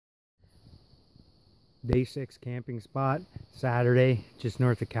Day 6 camping spot, Saturday, just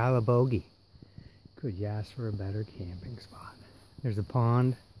north of Calabogie. Could you ask for a better camping spot? There's a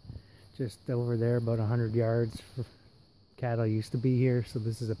pond just over there, about 100 yards. Cattle used to be here, so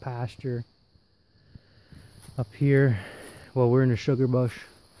this is a pasture. Up here, well, we're in a sugar bush,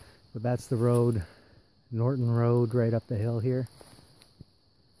 but that's the road, Norton Road, right up the hill here.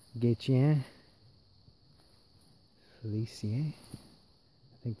 Félicien,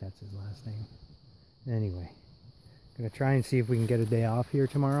 I think that's his last name. Anyway, gonna try and see if we can get a day off here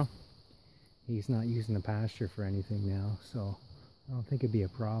tomorrow. He's not using the pasture for anything now, so I don't think it'd be a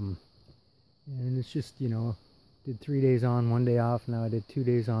problem. And it's just, you know, did 3 days on, 1 day off. Now I did 2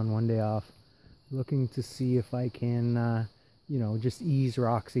 days on, 1 day off. Looking to see if I can, you know, just ease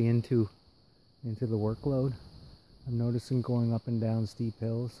Roxy into the workload. I'm noticing going up and down steep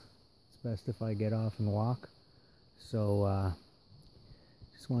hills. It's best if I get off and walk. So,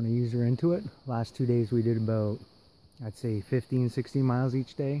 just want to ease her into it. Last 2 days we did about, I'd say 15, 16 miles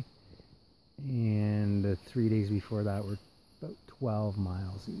each day. And the 3 days before that were about 12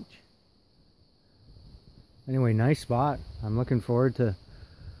 miles each. Anyway, nice spot. I'm looking forward to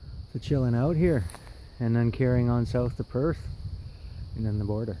chilling out here and then carrying on south to Perth and then the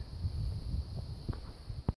border.